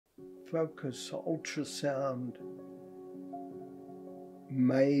Focused Ultrasound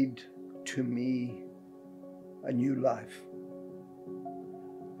made to me a new life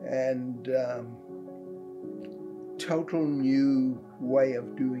and total new way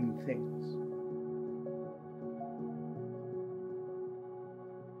of doing things.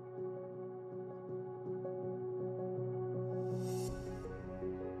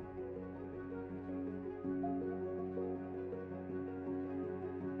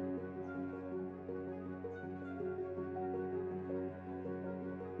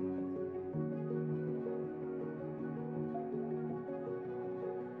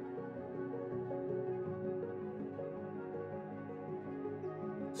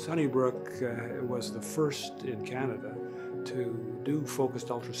 Sunnybrook was the first in Canada to do focused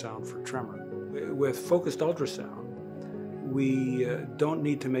ultrasound for tremor. With focused ultrasound, we don't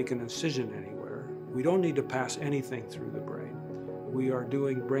need to make an incision anywhere. We don't need to pass anything through the brain. We are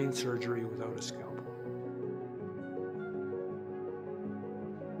doing brain surgery without a scalpel.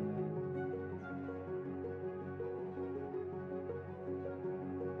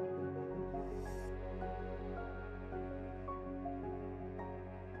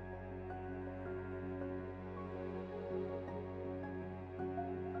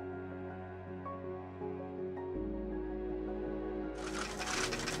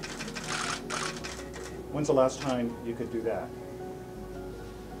 When's the last time you could do that?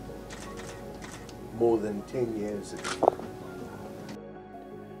 More than 10 years ago.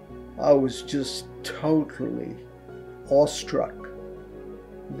 I was just totally awestruck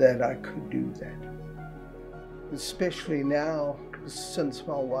that I could do that. Especially now, since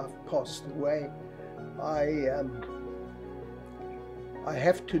my wife passed away, I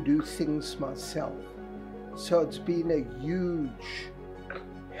have to do things myself. So it's been a huge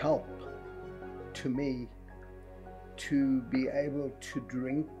help to me to be able to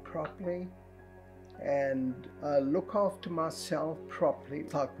drink properly and look after myself properly,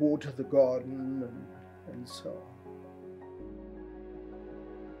 like water the garden and so on.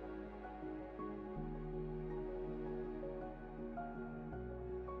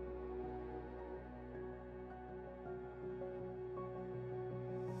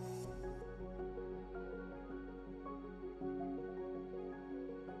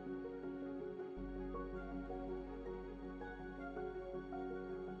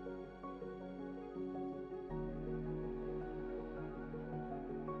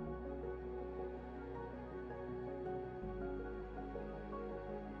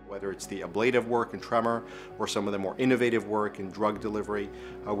 Whether it's the ablative work in tremor or some of the more innovative work in drug delivery,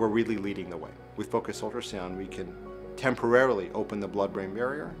 we're really leading the way. With focused ultrasound, we can temporarily open the blood-brain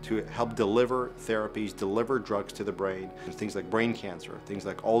barrier to help deliver therapies, deliver drugs to the brain. Things like brain cancer, things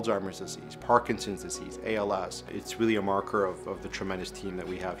like Alzheimer's disease, Parkinson's disease, ALS. It's really a marker of the tremendous team that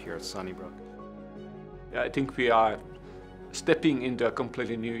we have here at Sunnybrook. I think we are stepping into a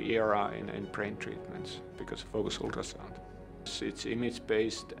completely new era in brain treatments because of focused ultrasound. It's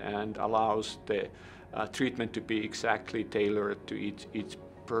image-based and allows the treatment to be exactly tailored to each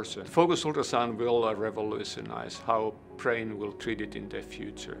person. Focused ultrasound will revolutionize how brain will treat it in the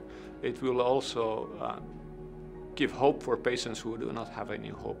future. It will also give hope for patients who do not have any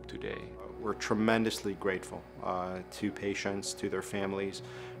hope today. We're tremendously grateful to patients, to their families,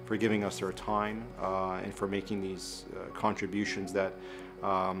 for giving us their time and for making these contributions that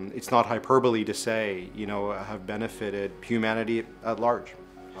it's not hyperbole to say, have benefited humanity at large.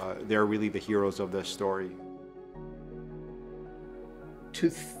 They're really the heroes of this story. To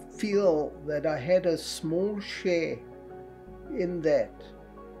feel that I had a small share in that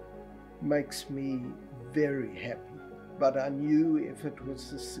makes me very happy. But I knew if it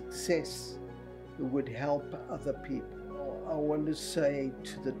was a success, it would help other people. I want to say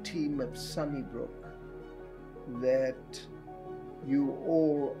to the team of Sunnybrook that you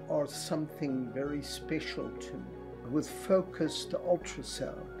all are something very special to me. With focused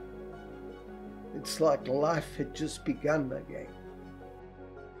ultrasound, it's like life had just begun again.